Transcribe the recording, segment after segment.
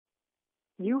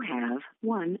You have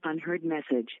one unheard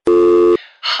message.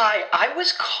 Hi, I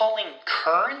was calling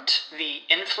Current, the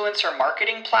influencer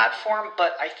marketing platform,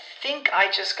 but I think I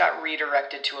just got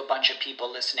redirected to a bunch of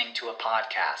people listening to a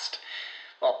podcast.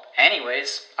 Well,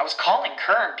 anyways, I was calling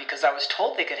Current because I was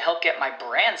told they could help get my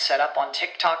brand set up on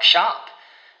TikTok Shop,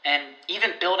 and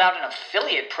even build out an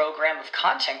affiliate program of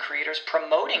content creators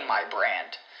promoting my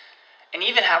brand, and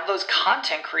even have those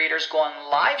content creators go on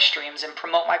live streams and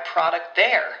promote my product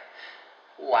there.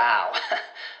 Wow,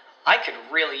 I could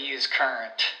really use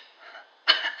Current.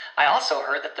 I also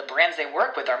heard that the brands they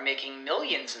work with are making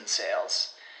millions in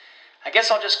sales. I guess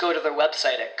I'll just go to their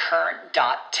website at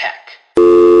current.tech.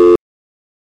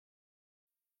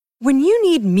 When you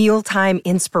need mealtime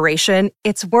inspiration,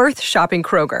 it's worth shopping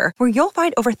Kroger, where you'll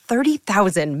find over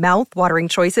 30,000 mouth-watering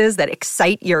choices that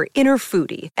excite your inner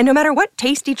foodie. And no matter what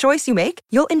tasty choice you make,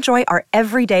 you'll enjoy our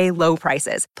everyday low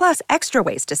prices, plus extra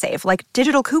ways to save, like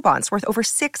digital coupons worth over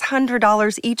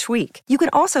 $600 each week. You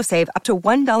can also save up to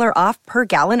 $1 off per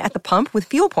gallon at the pump with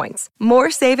fuel points.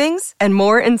 More savings and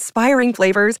more inspiring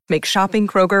flavors make shopping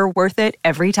Kroger worth it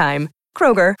every time.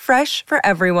 Kroger, fresh for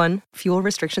everyone. Fuel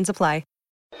restrictions apply.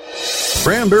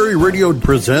 Cranberry Radio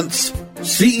presents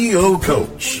CEO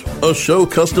Coach, a show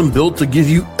custom built to give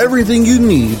you everything you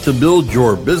need to build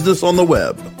your business on the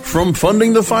web. From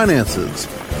funding to finances,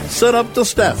 set up to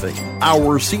staffing,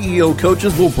 our CEO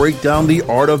coaches will break down the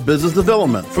art of business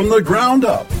development from the ground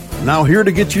up. Now here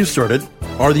to get you started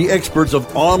are the experts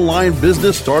of online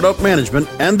business startup management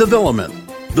and development,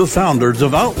 the founders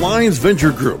of Outlines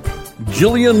Venture Group,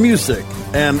 Jillian Musick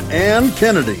and Ann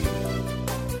Kennedy.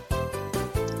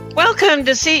 Welcome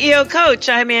to CEO Coach.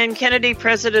 I'm Ann Kennedy,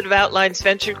 president of Outlines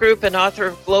Venture Group and author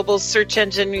of Global Search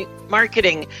Engine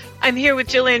Marketing. I'm here with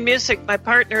Jillian Musick, my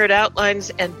partner at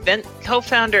Outlines and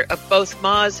co-founder of both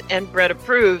Moz and Bread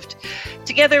Approved.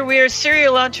 Together, we are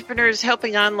serial entrepreneurs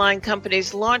helping online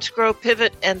companies launch, grow,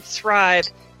 pivot, and thrive.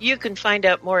 You can find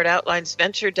out more at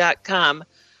outlinesventure.com.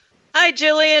 Hi,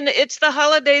 Jillian. It's the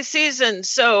holiday season,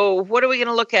 so what are we going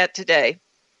to look at today?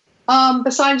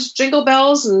 Besides jingle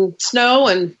bells and snow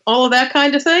and all of that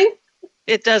kind of thing?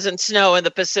 It doesn't snow in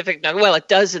the Pacific. Well, it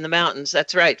does in the mountains.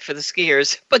 That's right, for the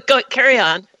skiers. But carry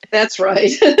on. That's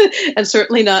right. And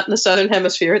certainly not in the Southern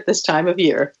Hemisphere at this time of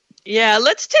year. Yeah,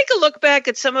 let's take a look back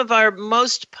at some of our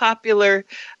most popular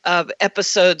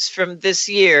episodes from this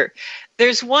year.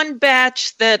 There's one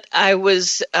batch that I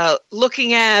was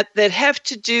looking at that have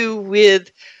to do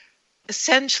with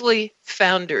essentially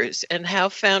founders and how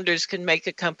founders can make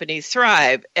a company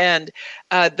thrive. And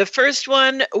the first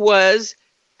one was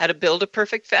how to build a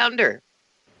perfect founder.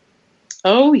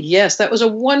 Oh, yes. That was a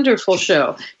wonderful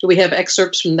show. Do we have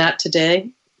excerpts from that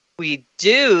today? We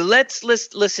do. Let's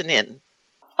listen in.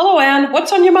 Hello, Ann.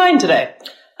 What's on your mind today?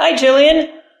 Hi, Jillian.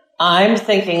 I'm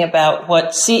thinking about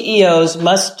what CEOs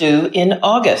must do in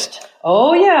August.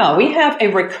 Oh, yeah. We have a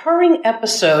recurring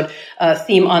episode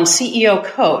theme on CEO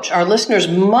Coach. Our listeners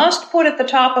must put at the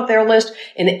top of their list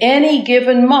in any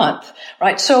given month,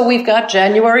 right? So we've got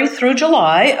January through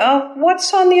July.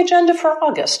 What's on the agenda for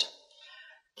August?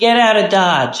 Get out of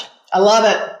Dodge. I love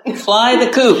it. Fly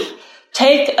the coop.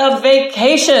 Take a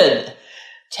vacation.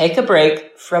 Take a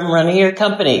break from running your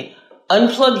company.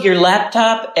 Unplug your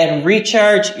laptop and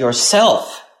recharge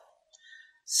yourself.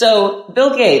 So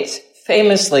Bill Gates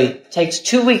famously takes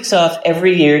 2 weeks off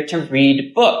every year to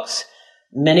read books.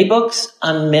 Many books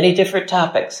on many different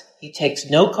topics. He takes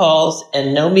no calls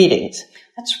and no meetings.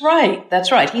 That's right.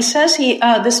 That's right. He says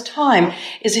this time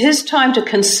is his time to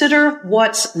consider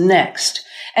what's next.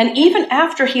 And even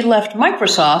after he left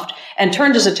Microsoft and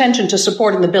turned his attention to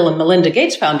supporting the Bill and Melinda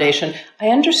Gates Foundation, I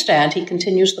understand he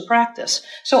continues the practice.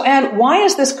 So, Ann, why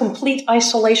is this complete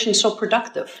isolation so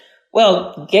productive?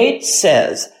 Well, Gates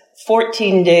says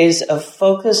 14 days of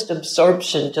focused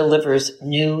absorption delivers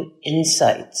new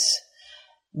insights.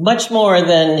 Much more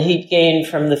than he'd gained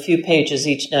from the few pages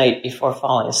each night before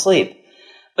falling asleep.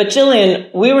 But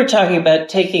Jillian, we were talking about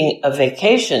taking a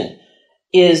vacation.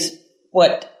 Is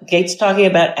what Gates talking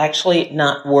about actually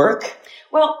not work?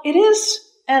 Well, it is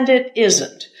and it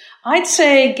isn't. I'd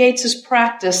say Gates's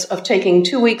practice of taking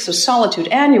 2 weeks of solitude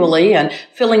annually and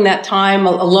filling that time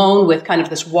alone with kind of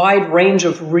this wide range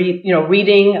of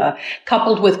reading,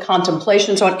 coupled with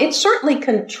contemplation, so on, it certainly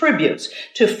contributes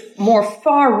to more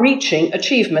far-reaching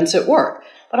achievements at work.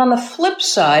 But on the flip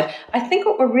side, I think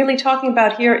what we're really talking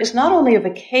about here is not only a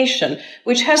vacation,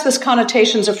 which has this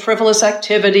connotations of frivolous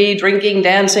activity, drinking,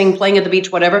 dancing, playing at the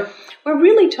beach, whatever. We're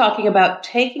really talking about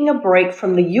taking a break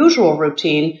from the usual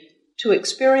routine to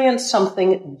experience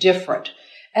something different.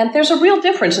 And there's a real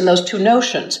difference in those two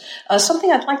notions,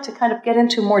 something I'd like to kind of get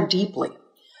into more deeply.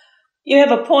 You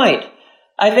have a point.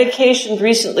 I vacationed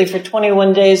recently for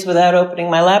 21 days without opening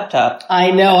my laptop.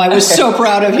 I know. I was so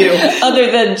proud of you.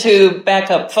 Other than to back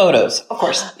up photos, Of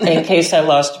course. in case I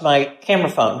lost my camera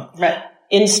phone. Right.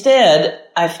 Instead,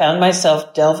 I found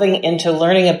myself delving into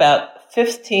learning about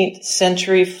 15th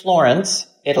century Florence,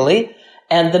 Italy,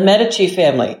 and the Medici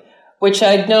family, which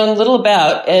I'd known little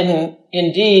about and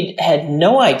indeed had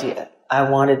no idea I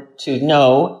wanted to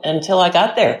know until I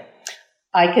got there.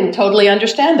 I can totally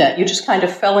understand that. You just kind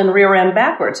of fell in rear end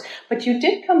backwards. But you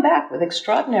did come back with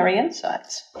extraordinary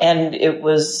insights. And it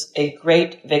was a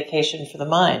great vacation for the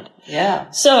mind. Yeah.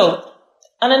 So,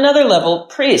 on another level,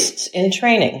 priests in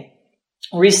training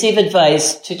receive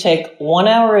advice to take 1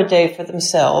 hour a day for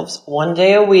themselves, 1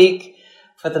 day a week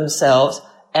for themselves,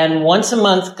 and once a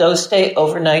month go stay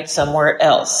overnight somewhere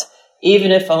else,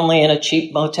 even if only in a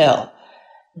cheap motel.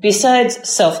 Besides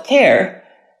self-care,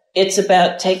 it's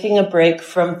about taking a break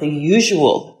from the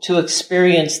usual to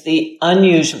experience the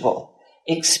unusual.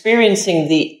 Experiencing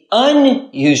the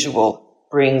unusual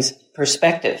brings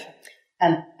perspective.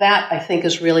 And that, I think,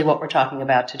 is really what we're talking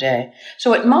about today.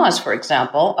 So at Moz, for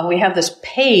example, we have this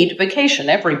paid vacation.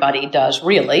 Everybody does,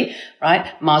 really, right?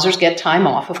 Mozers get time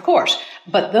off, of course.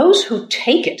 But those who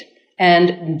take it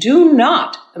and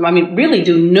really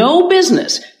do no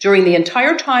business during the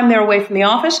entire time they're away from the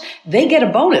office, they get a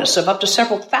bonus of up to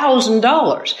several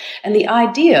 $1,000s. And the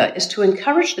idea is to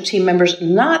encourage the team members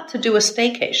not to do a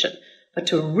staycation, but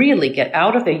to really get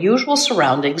out of their usual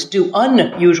surroundings, do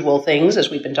unusual things, as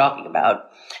we've been talking about,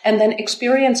 and then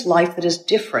experience life that is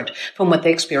different from what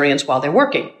they experience while they're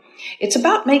working. It's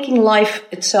about making life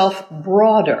itself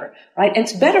broader, right? And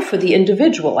it's better for the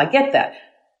individual. I get that.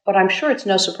 But I'm sure it's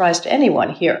no surprise to anyone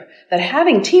here that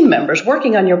having team members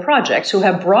working on your projects who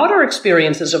have broader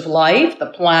experiences of life, the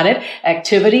planet,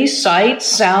 activities, sights,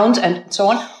 sounds, and so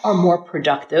on are more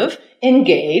productive,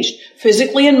 engaged,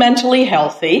 physically and mentally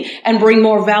healthy, and bring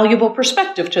more valuable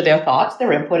perspective to their thoughts,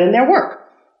 their input, and their work.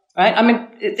 Right? I mean,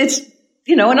 it's,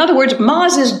 in other words,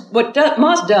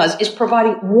 Moz does is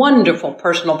providing wonderful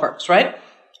personal perks, right?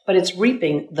 But it's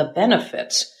reaping the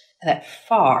benefits that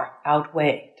far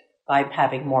outweigh by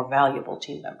having more valuable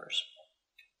team members.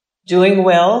 Doing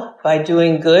well by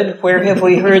doing good. Where have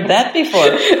we heard that before?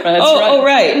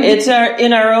 Right. It's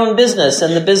in our own business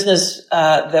and the business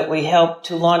that we help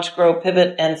to launch, grow,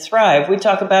 pivot, and thrive. We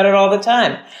talk about it all the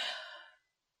time.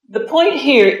 The point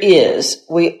here is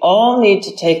we all need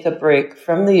to take a break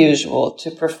from the usual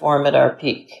to perform at our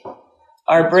peak.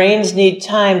 Our brains need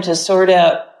time to sort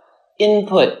out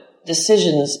input,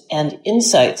 decisions, and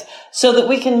insights so that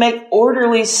we can make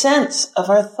orderly sense of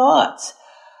our thoughts.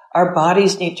 Our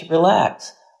bodies need to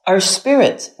relax. Our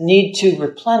spirits need to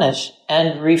replenish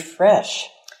and refresh.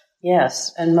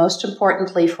 Yes, and most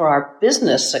importantly for our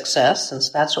business success,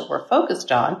 since that's what we're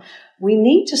focused on, we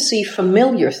need to see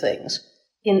familiar things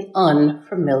in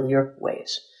unfamiliar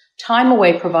ways. Time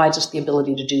away provides us the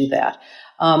ability to do that.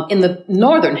 In the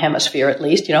northern hemisphere, at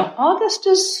least, August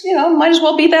is, might as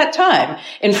well be that time.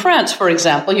 In France, for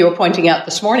example, you were pointing out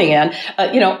this morning, Anne,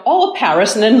 all of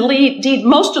Paris and indeed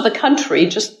most of the country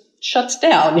just shuts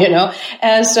down,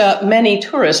 as many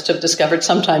tourists have discovered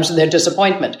sometimes in their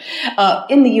disappointment.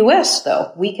 In the U.S.,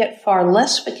 though, we get far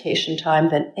less vacation time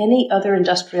than any other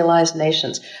industrialized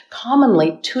nations,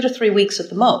 commonly 2 to 3 weeks at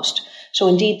the most. So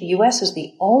indeed, the U.S. is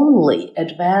the only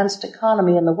advanced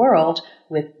economy in the world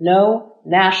with no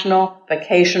national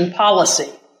vacation policy.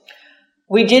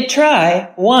 We did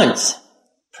try once.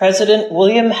 President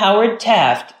William Howard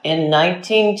Taft in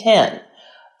 1910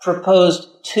 proposed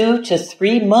 2 to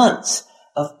 3 months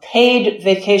of paid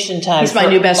vacation time. He's my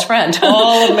new best friend.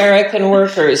 all American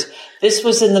workers. This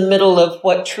was in the middle of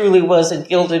what truly was a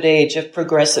gilded age of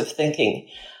progressive thinking.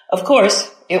 Of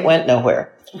course, it went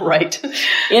nowhere. Right.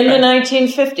 In the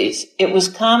 1950s, it was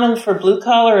common for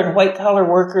blue-collar and white-collar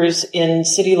workers in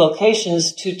city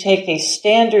locations to take a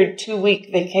standard 2-week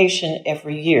vacation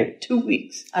every year. 2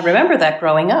 weeks. I remember that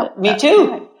growing up. Me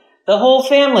too. Right. The whole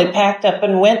family packed up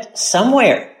and went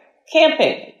somewhere,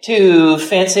 camping, to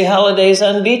fancy holidays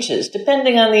on beaches.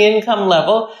 Depending on the income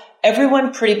level,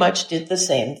 everyone pretty much did the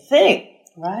same thing.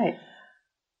 Right.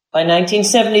 By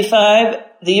 1975,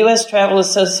 the U.S. Travel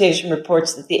Association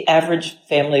reports that the average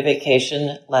family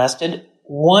vacation lasted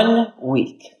 1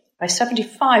 week. By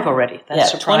 75 already.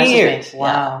 That's surprising. 20 years. Me.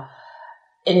 Wow.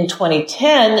 Yeah. In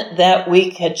 2010, that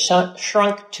week had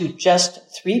shrunk to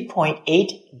just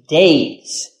 3.8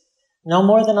 days. No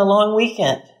more than a long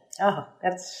weekend. Oh,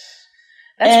 that's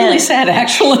really sad,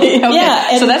 actually. Okay.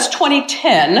 Yeah. So that's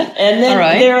 2010. And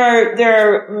then there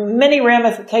are many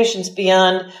ramifications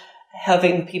beyond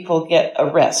having people get a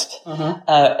rest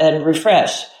and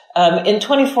refresh. In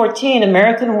 2014,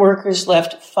 American workers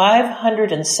left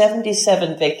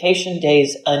 577 vacation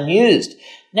days unused.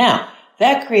 Now,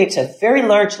 that creates a very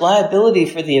large liability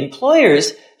for the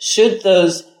employers should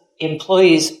those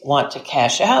employees want to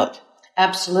cash out.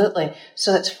 Absolutely.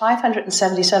 So that's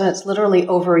 577. It's literally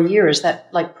over a year. Is that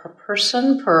like per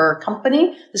person, per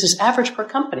company? This is average per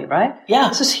company, right? Yeah.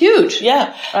 This is huge.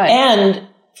 Yeah. Right. And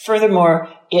furthermore,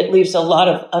 it leaves a lot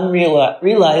of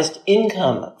unrealized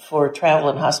income for travel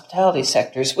and hospitality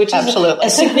sectors, which is a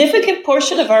significant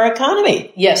portion of our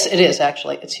economy. Yes, it is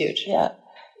actually. It's huge. Yeah.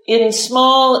 In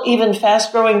small, even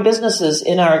fast-growing businesses,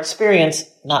 in our experience,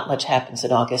 not much happens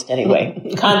in August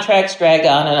anyway. Contracts drag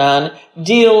on and on.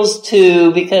 Deals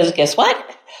too, because guess what?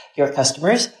 Your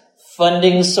customers,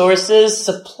 funding sources,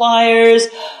 suppliers,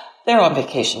 they're on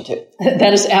vacation too.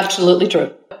 That is absolutely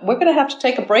true. We're going to have to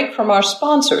take a break from our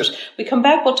sponsors. We come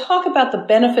back, we'll talk about the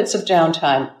benefits of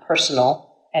downtime,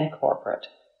 personal and corporate.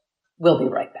 We'll be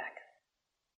right back.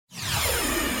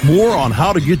 More on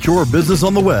how to get your business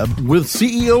on the web with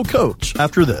CEO Coach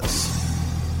after this.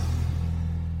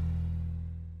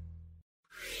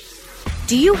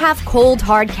 Do you have cold,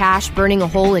 hard cash burning a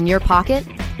hole in your pocket?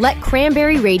 Let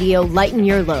Cranberry Radio lighten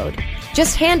your load.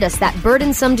 Just hand us that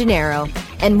burdensome dinero,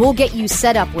 and we'll get you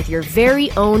set up with your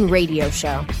very own radio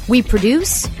show. We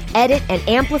produce, edit, and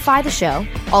amplify the show.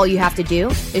 All you have to do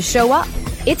is show up.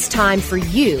 It's time for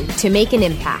you to make an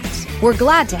impact. We're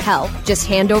glad to help. Just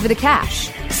hand over the cash.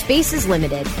 Space is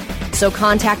limited, so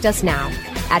contact us now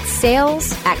at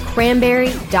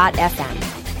sales@cranberry.fm.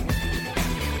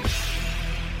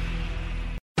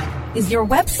 Is your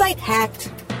website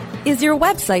hacked? Is your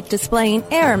website displaying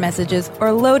error messages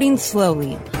or loading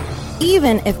slowly?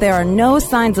 Even if there are no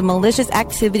signs of malicious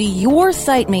activity, your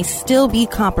site may still be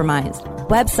compromised.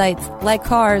 Websites, like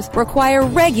cars, require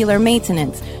regular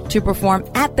maintenance to perform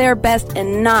at their best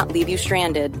and not leave you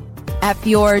stranded. At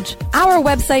Fjorge, our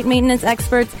website maintenance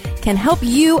experts can help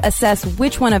you assess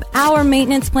which one of our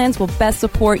maintenance plans will best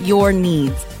support your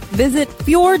needs. Visit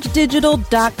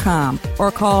fjorgedigital.com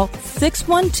or call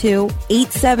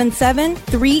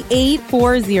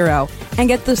 612-877-3840 and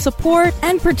get the support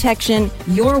and protection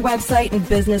your website and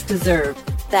business deserve.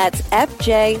 That's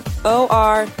FJORGE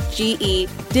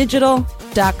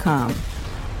digital.com.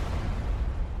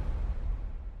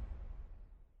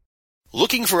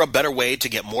 Looking for a better way to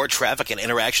get more traffic and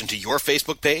interaction to your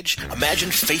Facebook page? Imagine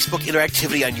Facebook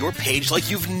interactivity on your page like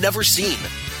you've never seen.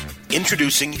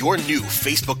 Introducing your new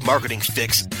Facebook marketing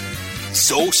fix,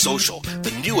 ZoSocial,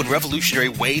 the new and revolutionary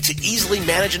way to easily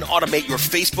manage and automate your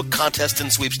Facebook contests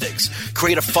and sweepstakes.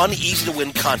 Create a fun,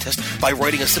 easy-to-win contest by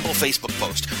writing a simple Facebook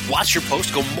post. Watch your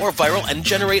post go more viral and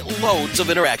generate loads of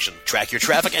interaction. Track your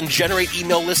traffic and generate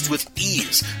email lists with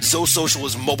ease. ZoSocial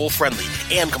is mobile-friendly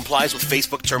and complies with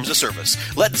Facebook terms of service.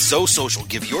 Let ZoSocial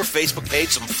give your Facebook page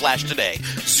some flash today.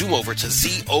 Zoom over to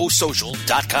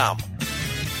ZoSocial.com.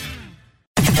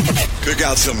 Pick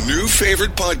out some new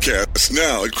favorite podcasts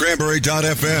now at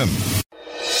Cranberry.fm.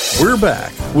 We're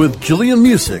back with Jillian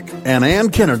Music and Ann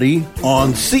Kennedy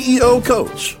on CEO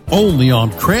Coach, only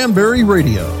on Cranberry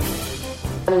Radio.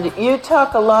 And you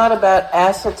talk a lot about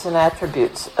assets and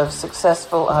attributes of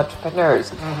successful entrepreneurs.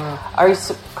 Mm-hmm. Are you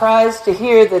surprised to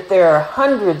hear that there are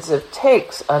hundreds of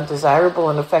takes on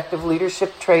desirable and effective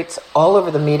leadership traits all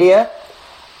over the media?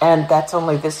 And that's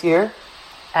only this year?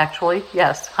 Actually,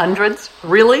 yes. Hundreds?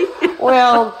 Really?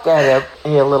 Well, a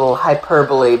little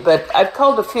hyperbole, but I've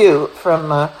culled a few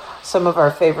from some of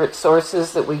our favorite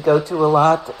sources that we go to a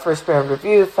lot, First Round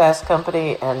Review, Fast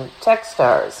Company, and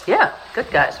Techstars. Yeah, good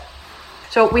guys.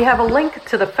 So we have a link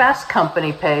to the Fast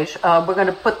Company page. We're going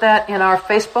to put that in our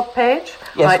Facebook page.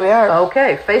 Yes, we are.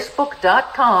 Okay,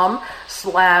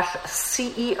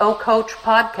 facebook.com/CEO Coach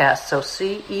Podcast. So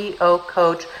CEO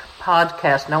Coach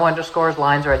Podcast, no underscores,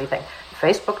 lines, or anything.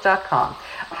 Facebook.com.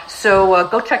 So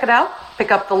go check it out,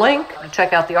 pick up the link,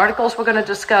 check out the articles we're going to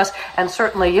discuss, and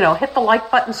certainly, hit the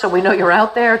like button so we know you're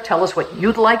out there. Tell us what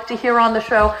you'd like to hear on the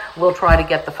show. We'll try to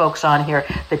get the folks on here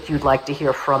that you'd like to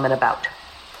hear from and about.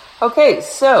 Okay,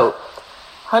 so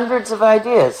hundreds of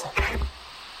ideas.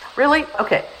 Really?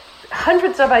 Okay.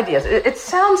 Hundreds of ideas. It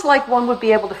sounds like one would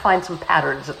be able to find some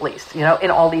patterns, at least,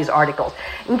 in all these articles,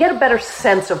 and get a better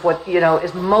sense of what,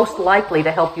 is most likely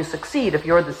to help you succeed if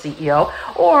you're the CEO,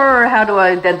 or how to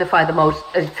identify the most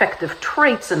effective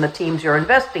traits in the teams you're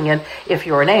investing in if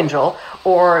you're an angel,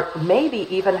 or maybe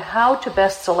even how to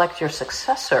best select your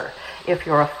successor if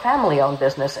you're a family-owned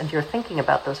business and you're thinking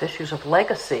about those issues of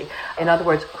legacy. In other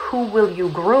words, who will you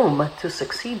groom to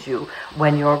succeed you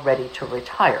when you're ready to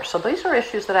retire? So these are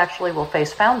issues that actually will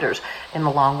face founders in the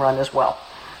long run as well.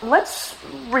 let's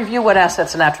review what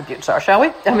assets and attributes are, shall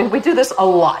we? I mean, we do this a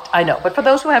lot, I know. But for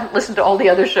those who haven't listened to all the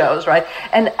other shows, right,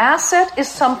 an asset is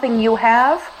something you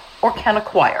have or can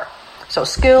acquire. So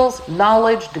skills,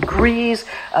 knowledge, degrees,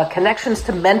 connections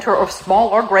to mentor of small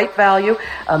or great value,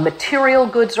 material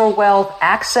goods or wealth,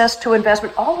 access to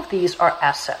investment, all of these are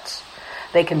assets.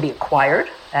 They can be acquired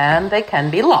and they can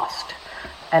be lost.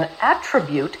 An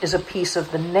attribute is a piece of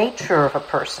the nature of a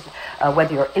person,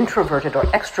 whether you're introverted or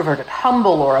extroverted,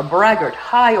 humble or a braggart,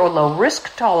 high or low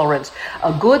risk tolerance,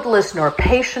 a good listener, a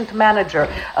patient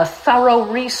manager, a thorough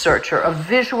researcher, a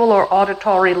visual or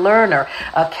auditory learner,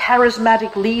 a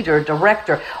charismatic leader,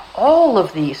 director. All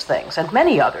of these things, and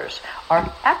many others,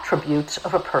 are attributes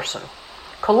of a person.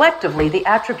 Collectively, the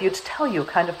attributes tell you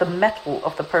kind of the mettle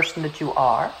of the person that you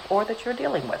are or that you're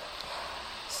dealing with.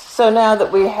 So now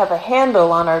that we have a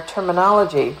handle on our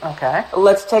terminology,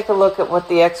 let's take a look at what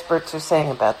the experts are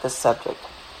saying about this subject.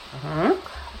 Mm-hmm.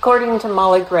 According to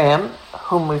Molly Graham,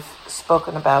 whom we've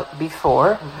spoken about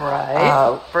before.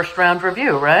 Right. First round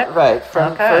review, right? Right,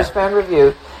 from First Round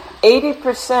Review.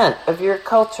 80% of your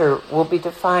culture will be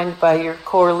defined by your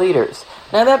core leaders.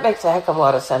 Now that makes a heck of a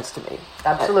lot of sense to me.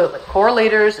 Absolutely. Core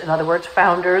leaders, in other words,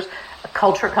 founders.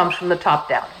 Culture comes from the top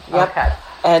down. Yep. Okay.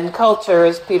 And culture,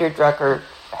 as Peter Drucker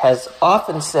has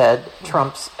often said,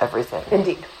 trumps everything.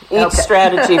 Indeed. Eat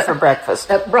strategy for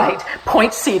breakfast. Right.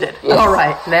 Point seated. Yes. All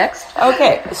right. Next.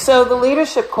 Okay. So the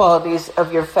leadership qualities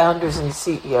of your founders and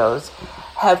CEOs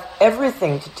have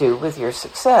everything to do with your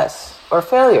success or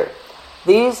failure.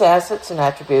 These assets and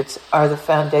attributes are the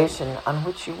foundation on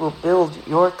which you will build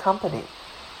your company.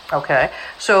 Okay.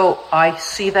 So I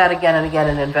see that again and again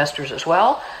in investors as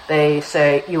well. They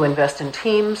say you invest in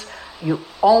teams. You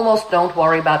almost don't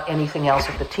worry about anything else.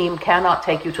 If the team cannot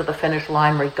take you to the finish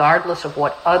line, regardless of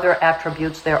what other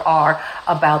attributes there are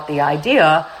about the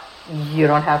idea, you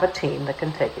don't have a team that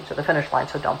can take you to the finish line,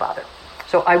 so don't bother.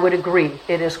 So I would agree,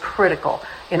 it is critical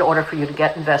in order for you to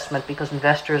get investment because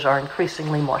investors are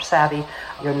increasingly more savvy.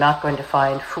 You're not going to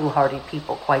find foolhardy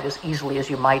people quite as easily as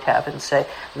you might have in, say,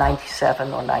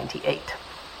 97 or 98.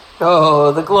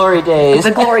 Oh, the glory days.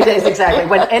 The glory days, exactly,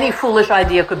 when any foolish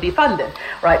idea could be funded,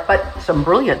 right? But some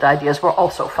brilliant ideas were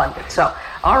also funded. So,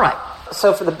 all right.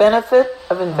 So for the benefit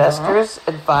of investors,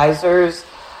 advisors,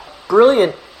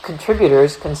 brilliant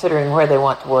contributors considering where they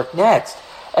want to work next,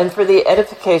 and for the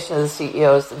edification of the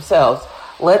CEOs themselves,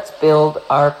 let's build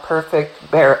our perfect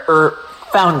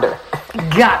founder.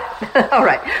 Got it. All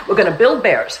right. We're going to build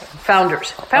bears. Founder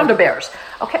bears.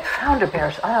 Okay, founder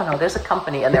bears. I don't know. There's a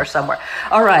company in there somewhere.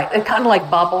 All right. And kind of like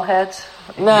bobbleheads.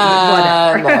 No.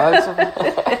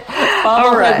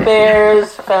 Bobblehead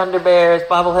bears, founder bears,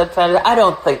 bobblehead founder. I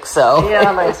don't think so.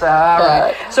 Yeah, I think so. All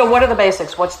right. So what are the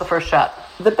basics? What's the first shot?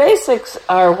 The basics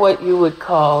are what you would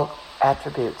call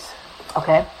attributes.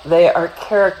 Okay. They are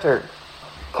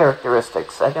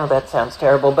characteristics. I know that sounds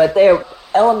terrible, but they are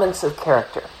elements of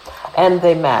character, and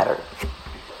they matter.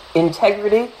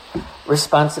 Integrity,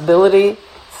 responsibility,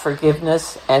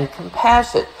 forgiveness, and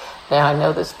compassion. Now, I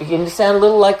know this is beginning to sound a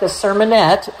little like a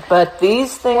sermonette, but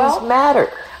these things matter.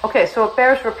 Okay, so it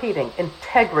bears repeating.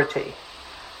 Integrity.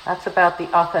 That's about the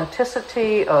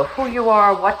authenticity of who you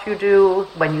are, what you do,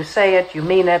 when you say it, you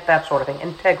mean it, that sort of thing.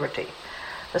 Integrity.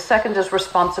 The second is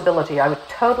responsibility. I would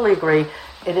totally agree.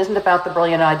 It isn't about the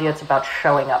brilliant idea, it's about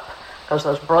showing up. Because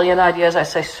those brilliant ideas, I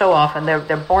say so often, they're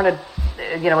born a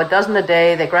dozen a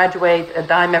day, they graduate a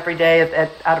dime every day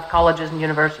out of colleges and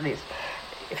universities.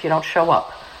 If you don't show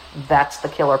up, that's the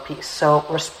killer piece. So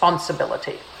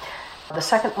responsibility. The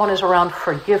second one is around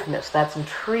forgiveness. That's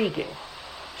intriguing.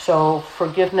 So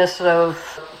forgiveness of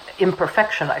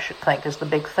imperfection, I should think, is the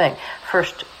big thing.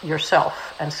 First,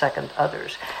 yourself, and second,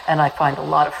 others. And I find a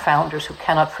lot of founders who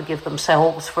cannot forgive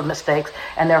themselves for mistakes,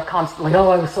 and they're constantly,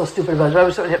 I was so stupid about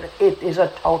it. It is a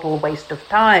total waste of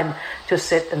time to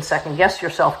sit and second-guess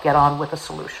yourself, get on with a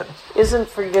solution. Isn't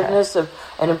forgiveness an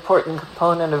important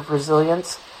component of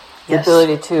resilience? The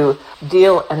ability to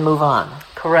deal and move on.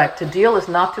 Correct. To deal is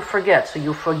not to forget. So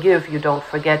you forgive, you don't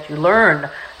forget, you learn.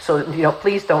 So,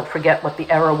 please don't forget what the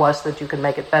error was so that you can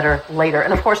make it better later.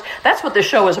 And, of course, that's what this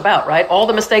show is about, right? All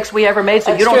the mistakes we ever made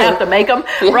so you don't have to make them,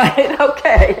 right?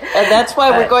 Okay. And that's why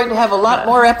we're going to have a lot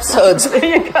more episodes. There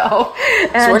you go.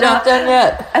 And, so we're not done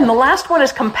yet. And the last one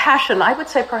is compassion. I would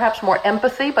say perhaps more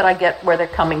empathy, but I get where they're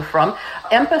coming from.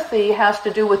 Empathy has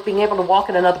to do with being able to walk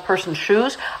in another person's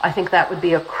shoes. I think that would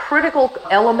be a critical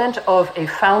element of a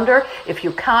founder. If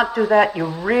you can't do that, you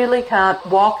really can't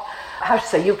walk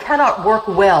you cannot work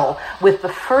well with the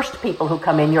first people who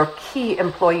come in, your key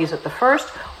employees at the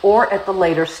first or at the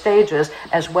later stages,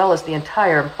 as well as the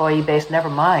entire employee base, never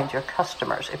mind your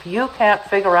customers. If you can't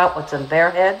figure out what's in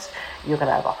their heads, you're going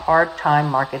to have a hard time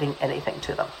marketing anything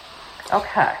to them.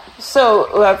 Okay. So,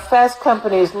 Fast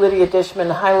Company's Lydia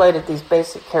Dishman highlighted these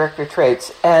basic character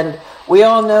traits, and we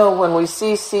all know when we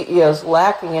see CEOs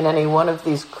lacking in any one of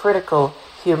these critical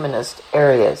humanist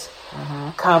areas,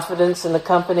 confidence in the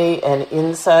company and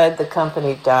inside the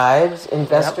company dives,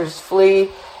 investors flee,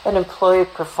 and employee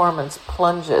performance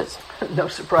plunges. No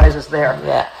surprises there.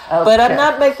 Yeah. Okay. But I'm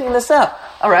not making this up.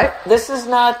 All right. This is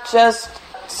not just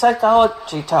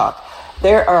psychology talk.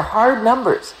 There are hard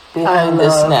numbers behind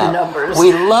this now. Numbers.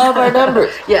 We love our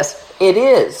numbers. Yes. It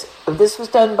is. This was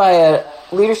done by a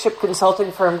leadership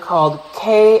consulting firm called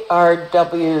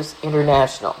KRW's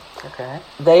International. Okay.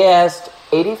 They asked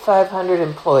 8,500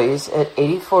 employees at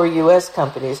 84 U.S.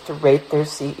 companies to rate their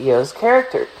CEO's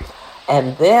character,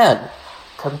 and then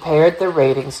compared the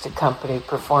ratings to company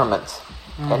performance.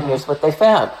 And here's what they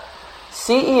found.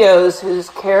 CEOs whose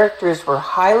characters were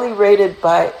highly rated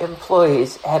by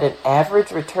employees had an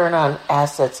average return on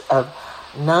assets of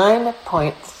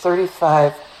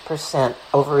 9.35%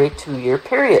 over a 2-year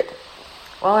period.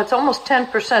 Well, it's almost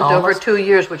 10% over 2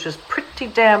 years, which is pretty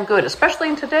damn good, especially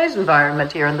in today's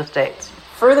environment here in the States.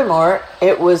 Furthermore,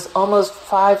 it was almost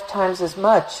 5 times as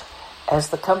much as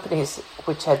the companies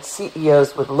which had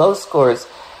CEOs with low scores,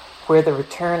 where the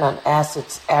return on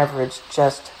assets averaged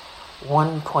just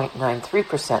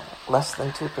 1.93%, less than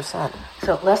 2%.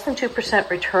 So less than 2%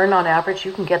 return on average,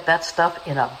 you can get that stuff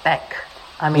in a bank.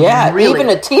 I mean, yeah, really, even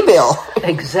a T-bill.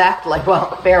 Exactly.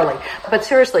 Well, barely. But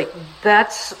seriously,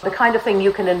 that's the kind of thing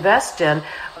you can invest in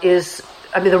is,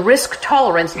 I mean, the risk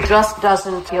tolerance just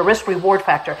doesn't, risk-reward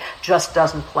factor just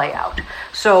doesn't play out.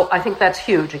 So I think that's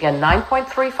huge. Again,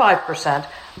 9.35%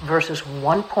 versus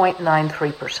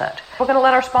 1.93%. We're going to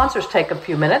let our sponsors take a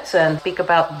few minutes and speak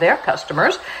about their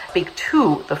customers, speak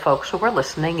to the folks who are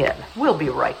listening in. We'll be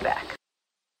right back.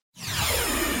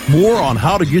 More on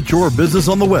how to get your business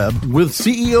on the web with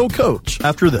CEO Coach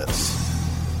after this.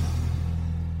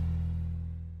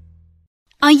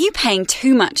 Are you paying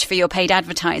too much for your paid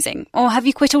advertising, or have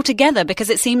you quit altogether because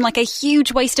it seemed like a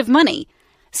huge waste of money?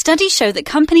 Studies show that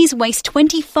companies waste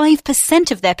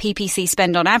 25% of their PPC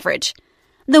spend on average.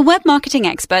 The web marketing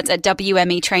experts at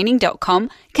WMEtraining.com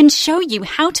can show you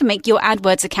how to make your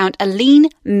AdWords account a lean,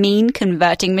 mean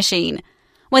converting machine.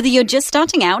 Whether you're just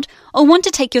starting out or want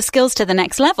to take your skills to the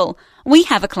next level, we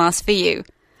have a class for you.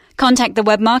 Contact the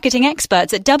web marketing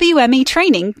experts at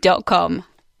WMEtraining.com.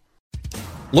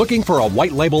 Looking for a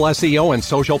white label SEO and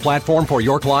social platform for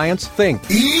your clients? Think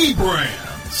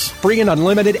eBrands. Free and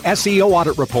unlimited SEO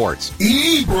audit reports.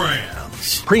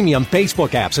 eBrands. Premium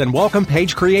Facebook apps and welcome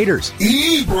page creators.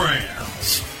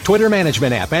 eBrands. Twitter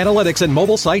management app, analytics, and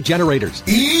mobile site generators.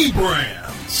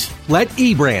 eBrands. Let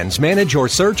eBrands manage your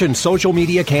search and social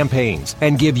media campaigns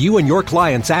and give you and your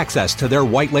clients access to their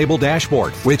white label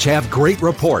dashboard, which have great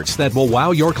reports that will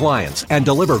wow your clients and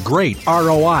deliver great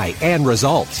ROI and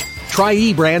results. Try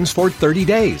eBrands for 30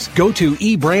 days. Go to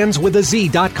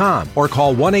eBrandsWithAZ.com or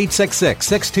call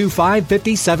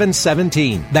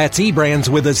 1-866-625-5717. That's eBrands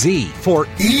with a Z for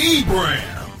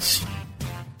eBrands.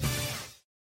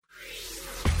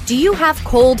 Do you have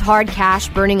cold, hard cash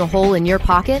burning a hole in your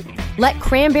pocket? Let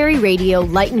Cranberry Radio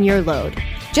lighten your load.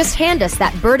 Just hand us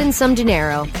that burdensome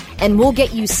dinero, and we'll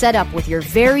get you set up with your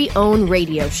very own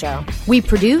radio show. We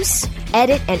produce,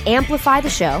 edit, and amplify the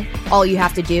show. All you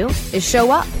have to do is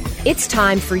show up. It's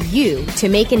time for you to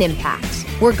make an impact.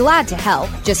 We're glad to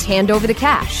help. Just hand over the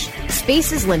cash.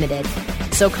 Space is limited,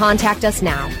 so contact us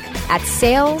now at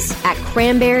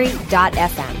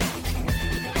sales@cranberry.fm.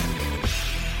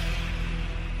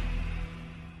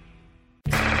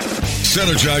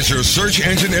 Synergize your search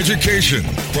engine education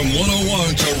from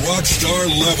 101 to rockstar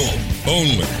level.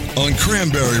 Only on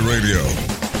Cranberry Radio.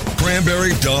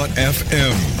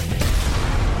 Cranberry.fm.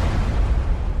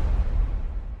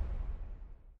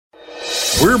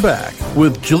 We're back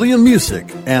with Jillian Music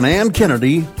and Ann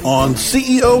Kennedy on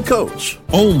CEO Coach,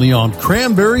 only on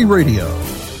Cranberry Radio.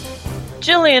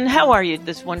 Jillian, how are you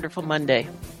this wonderful Monday?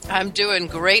 I'm doing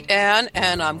great, Ann,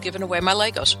 and I'm giving away my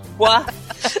Legos. What?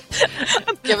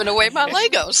 I'm giving away my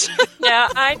Legos. Now,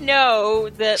 I know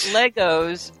that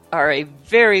Legos are a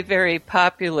very, very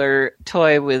popular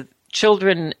toy with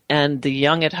children and the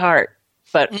young at heart.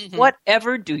 But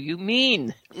whatever do you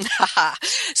mean?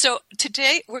 So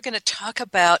today we're going to talk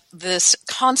about this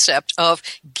concept of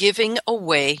giving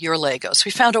away your Legos.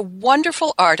 We found a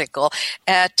wonderful article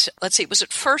at, it was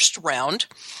at First Round.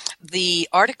 The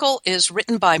article is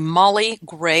written by Molly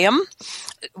Graham.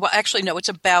 Well, actually, no, it's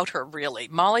about her, really.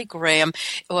 Molly Graham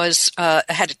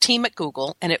had a team at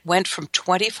Google, and it went from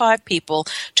 25 people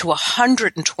to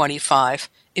 125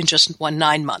 in just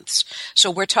 9 months. So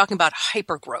we're talking about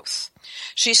hypergrowth.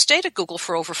 She stayed at Google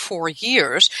for over 4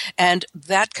 years, and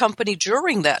that company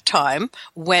during that time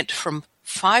went from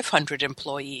 500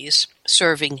 employees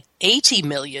serving 80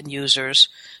 million users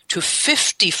to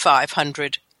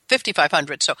 5,500,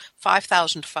 so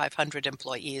 5,500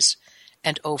 employees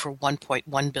and over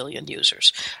 1.1 billion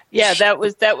users. Yeah, that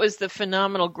was the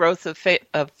phenomenal growth of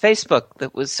Facebook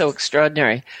that was so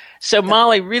extraordinary. So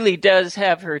Molly really does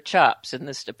have her chops in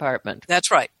this department.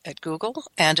 That's right, at Google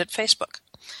and at Facebook.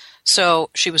 So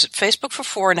she was at Facebook for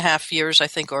 4.5 years, I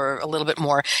think, or a little bit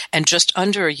more, and just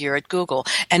under a year at Google.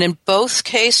 And in both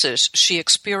cases, she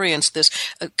experienced this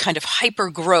kind of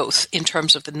hyper growth in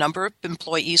terms of the number of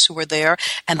employees who were there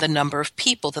and the number of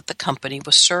people that the company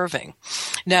was serving.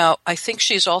 Now, I think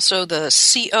she's also the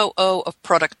COO of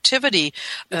productivity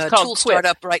tool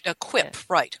startup, right? Quip, yeah.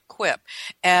 Right. Quip.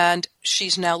 And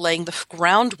she's now laying the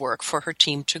groundwork for her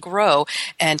team to grow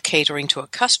and catering to a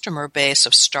customer base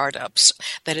of startups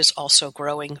that is also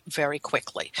growing very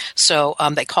quickly. So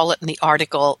they call it in the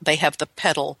article, they have the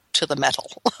pedal to the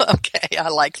metal. Okay, I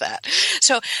like that.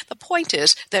 So the point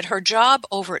is that her job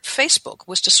over at Facebook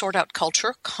was to sort out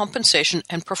culture, compensation,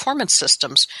 and performance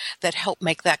systems that help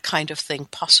make that kind of thing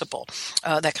possible,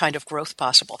 that kind of growth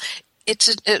possible.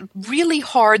 It's a really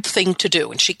hard thing to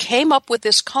do. And she came up with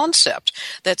this concept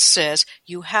that says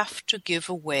you have to give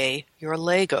away your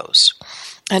Legos.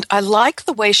 And I like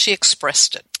the way she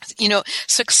expressed it. You know,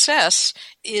 success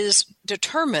is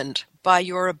determined by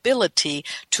your ability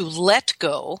to let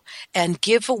go and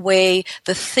give away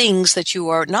the things that you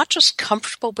are not just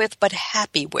comfortable with, but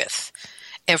happy with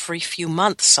every few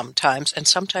months sometimes, and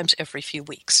sometimes every few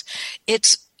weeks.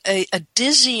 It's a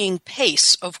dizzying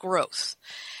pace of growth.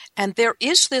 And there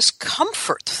is this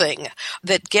comfort thing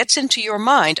that gets into your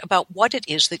mind about what it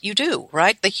is that you do,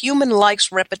 right? The human likes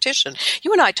repetition.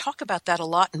 You and I talk about that a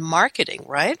lot in marketing,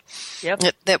 right? Yep.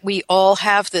 That we all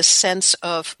have this sense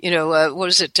of,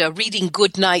 reading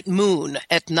Goodnight Moon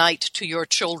at night to your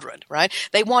children, right?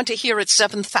 They want to hear it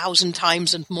 7,000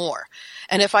 times and more.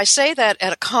 And if I say that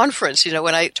at a conference,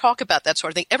 when I talk about that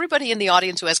sort of thing, everybody in the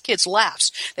audience who has kids laughs.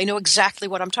 They know exactly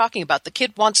what I'm talking about. The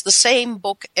kid wants the same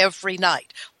book every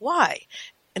night. Why?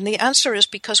 And the answer is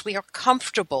because we are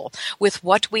comfortable with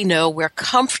what we know. We're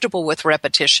comfortable with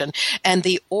repetition and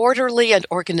the orderly and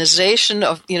organization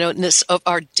of, of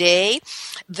our day.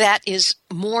 That is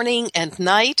morning and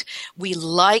night. We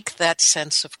like that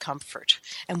sense of comfort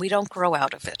and we don't grow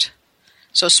out of it.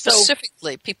 So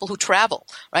specifically, people who travel,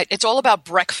 right? It's all about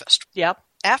breakfast. Yep.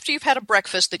 After you've had a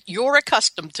breakfast that you're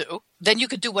accustomed to, then you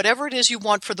can do whatever it is you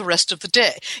want for the rest of the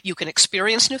day. You can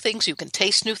experience new things. You can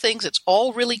taste new things. It's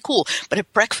all really cool. But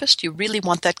at breakfast, you really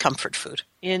want that comfort food.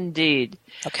 Indeed.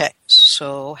 Okay.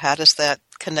 So how does that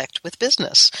connect with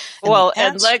business? And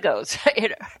Legos.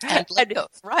 And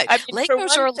Legos, right. I mean,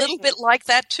 Legos are a little bit like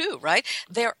that too, right?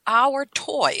 They're our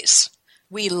toys.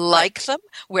 We like them.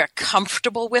 We're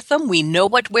comfortable with them. We know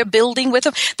what we're building with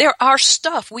them. They're our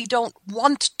stuff. We don't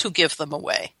want to give them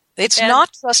away. It's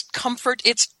not just comfort,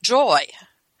 it's joy.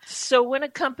 So when a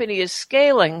company is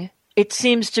scaling, it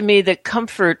seems to me that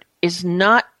comfort is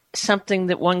not something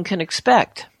that one can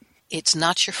expect. It's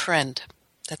not your friend.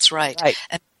 That's right.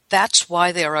 And that's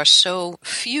why there are so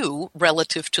few,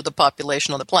 relative to the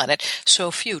population on the planet, so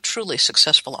few truly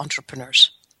successful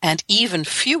entrepreneurs. And even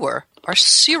fewer are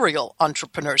serial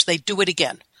entrepreneurs. They do it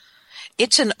again.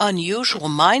 It's an unusual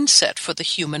mindset for the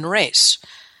human race.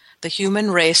 The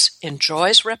human race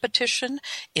enjoys repetition,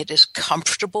 it is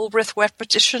comfortable with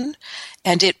repetition,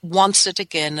 and it wants it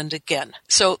again and again.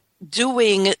 So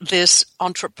doing this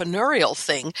entrepreneurial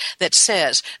thing that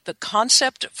says the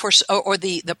concept for, or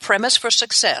the premise for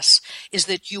success is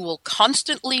that you will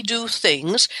constantly do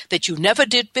things that you never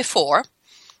did before,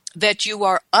 that you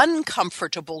are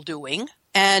uncomfortable doing,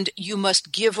 and you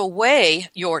must give away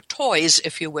your toys,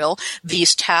 if you will,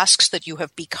 these tasks that you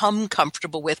have become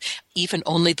comfortable with even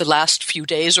only the last few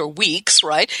days or weeks,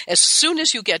 right? As soon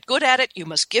as you get good at it, you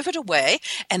must give it away,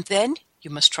 and then you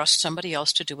must trust somebody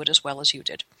else to do it as well as you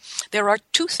did. There are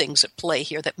two things at play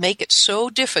here that make it so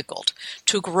difficult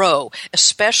to grow,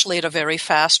 especially at a very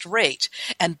fast rate.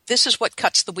 And this is what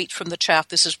cuts the wheat from the chaff.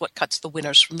 This is what cuts the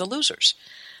winners from the losers.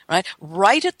 right?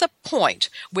 Right at the point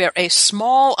where a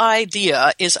small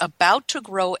idea is about to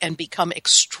grow and become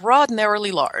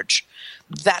extraordinarily large,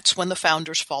 that's when the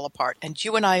founders fall apart. And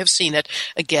you and I have seen it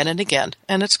again and again,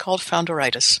 and it's called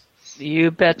founderitis.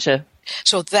 You betcha.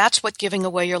 So that's what giving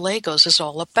away your Legos is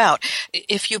all about.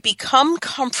 If you become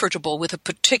comfortable with a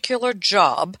particular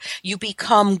job, you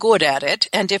become good at it.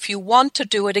 And if you want to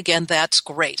do it again, that's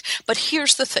great. But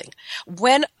here's the thing.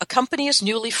 When a company is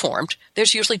newly formed,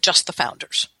 there's usually just the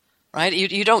founders. Right?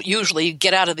 You don't usually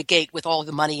get out of the gate with all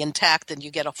the money intact and you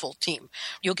get a full team.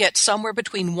 You'll get somewhere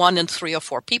between 1 and 3 or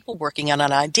 4 people working on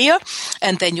an idea,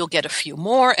 and then you'll get a few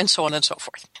more, and so on and so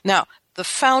forth. Now, the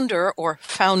founder or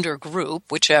founder group,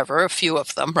 whichever, a few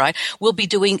of them, right, will be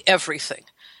doing everything.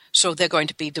 So they're going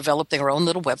to be developing their own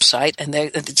little website, and they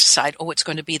decide, it's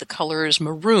going to be the color is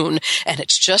maroon, and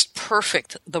it's just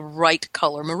perfect, the right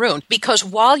color maroon. Because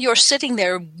while you're sitting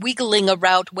there wiggling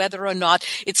around whether or not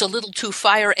it's a little too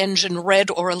fire engine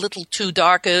red or a little too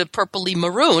dark purpley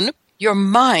maroon, your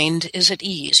mind is at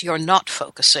ease. You're not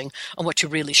focusing on what you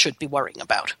really should be worrying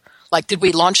about. Like, did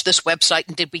we launch this website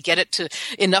and did we get it to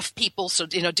enough people? So,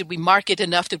 did we market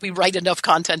enough? Did we write enough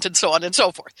content and so on and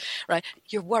so forth, right?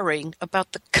 You're worrying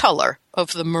about the color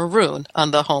of the maroon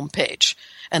on the home page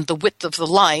and the width of the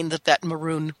line that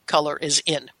maroon color is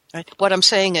in, right? What I'm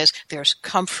saying is there's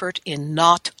comfort in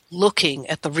not looking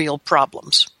at the real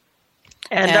problems.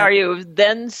 And are you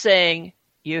then saying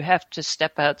you have to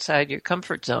step outside your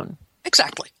comfort zone?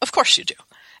 Exactly. Of course you do.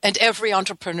 And every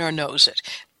entrepreneur knows it.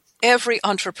 Every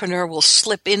entrepreneur will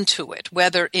slip into it,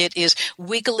 whether it is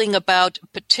wiggling about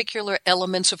particular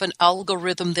elements of an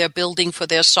algorithm they're building for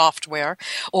their software,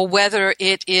 or whether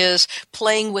it is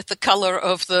playing with the color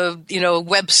of the,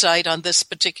 website on this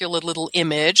particular little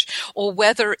image, or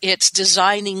whether it's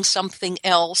designing something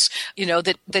else,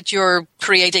 that you're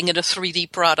creating in a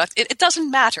 3D product. It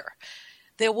doesn't matter.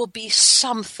 There will be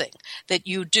something that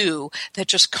you do that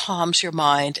just calms your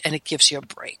mind and it gives you a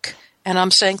break. And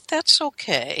I'm saying, that's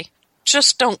okay.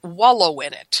 Just don't wallow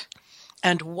in it.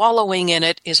 And wallowing in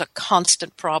it is a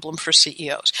constant problem for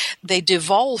CEOs. They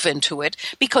devolve into it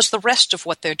because the rest of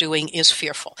what they're doing is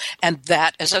fearful. And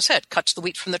that, as I said, cuts the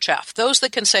wheat from the chaff. Those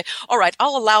that can say, all right,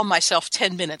 I'll allow myself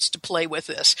 10 minutes to play with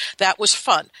this. That was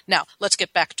fun. Now, let's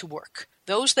get back to work.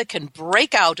 Those that can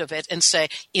break out of it and say,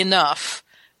 enough,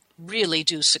 really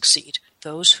do succeed.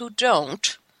 Those who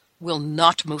don't will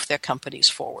not move their companies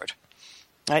forward.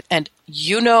 Right? And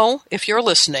if you're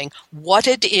listening, what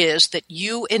it is that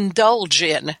you indulge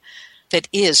in that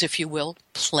is, if you will,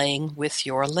 playing with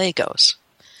your Legos.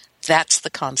 That's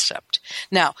the concept.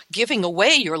 Now, giving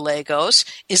away your Legos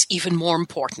is even more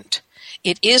important.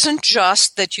 It isn't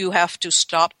just that you have to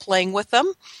stop playing with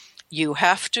them. You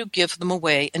have to give them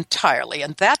away entirely.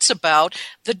 And that's about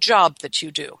the job that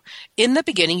you do. In the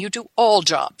beginning, you do all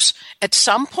jobs. At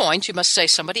some point, you must say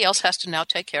somebody else has to now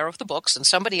take care of the books, and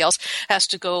somebody else has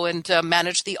to go and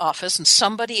manage the office, and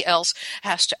somebody else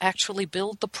has to actually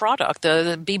build the product,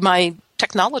 be my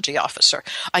technology officer.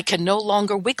 I can no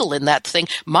longer wiggle in that thing.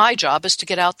 My job is to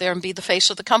get out there and be the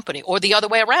face of the company, or the other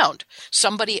way around.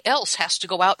 Somebody else has to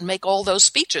go out and make all those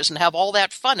speeches and have all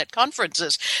that fun at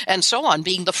conferences and so on,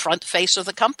 being the front face of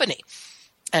the company.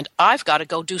 And I've got to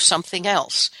go do something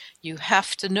else. You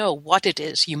have to know what it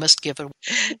is you must give away.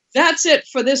 That's it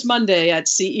for this Monday at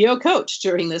CEO Coach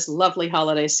during this lovely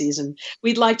holiday season.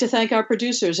 We'd like to thank our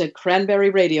producers at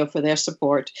Cranberry Radio for their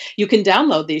support. You can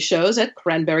download these shows at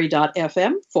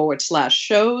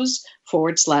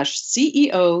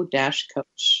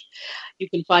cranberry.fm/shows/CEO-coach. You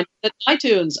can find it at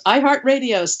iTunes,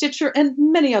 iHeartRadio, Stitcher, and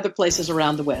many other places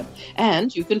around the web.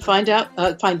 And you can find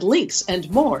links and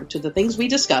more to the things we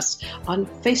discuss on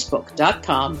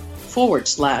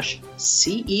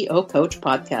Facebook.com/CEO Coach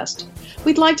Podcast.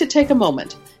 We'd like to take a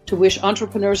moment to wish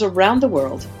entrepreneurs around the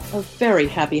world a very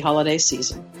happy holiday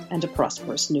season and a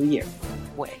prosperous new year.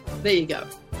 There you go.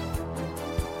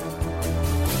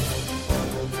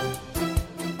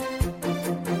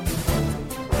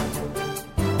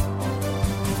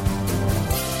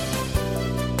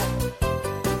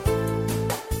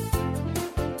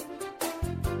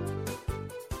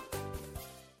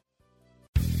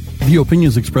 The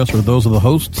opinions expressed are those of the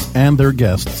hosts and their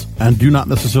guests and do not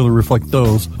necessarily reflect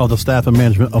those of the staff and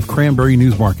management of Cranberry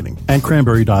News Marketing and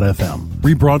Cranberry.fm.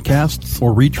 Rebroadcasts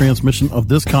or retransmission of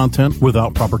this content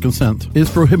without proper consent is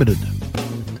prohibited.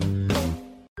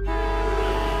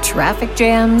 Traffic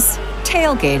jams,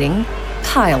 tailgating,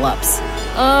 pile-ups.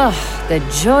 Ugh, the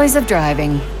joys of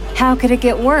driving. How could it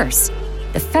get worse?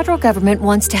 The federal government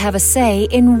wants to have a say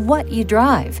in what you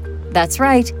drive. That's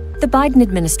right. The Biden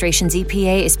administration's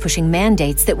EPA is pushing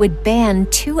mandates that would ban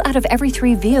 2 out of every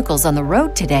 3 vehicles on the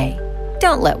road today.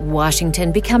 Don't let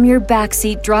Washington become your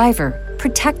backseat driver.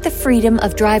 Protect the freedom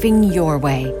of driving your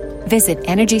way. Visit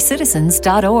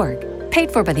EnergyCitizens.org. Paid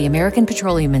for by the American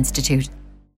Petroleum Institute.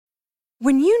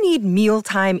 When you need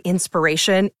mealtime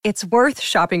inspiration, it's worth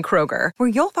shopping Kroger, where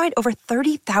you'll find over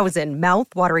 30,000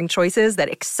 mouth-watering choices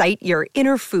that excite your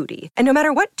inner foodie. And no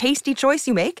matter what tasty choice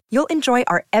you make, you'll enjoy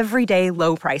our everyday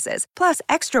low prices, plus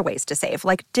extra ways to save,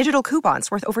 like digital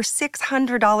coupons worth over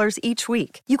 $600 each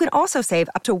week. You can also save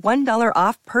up to $1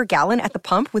 off per gallon at the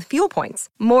pump with fuel points.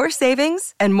 More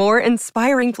savings and more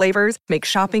inspiring flavors make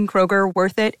shopping Kroger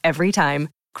worth it every time.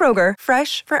 Kroger,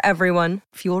 fresh for everyone.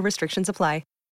 Fuel restrictions apply.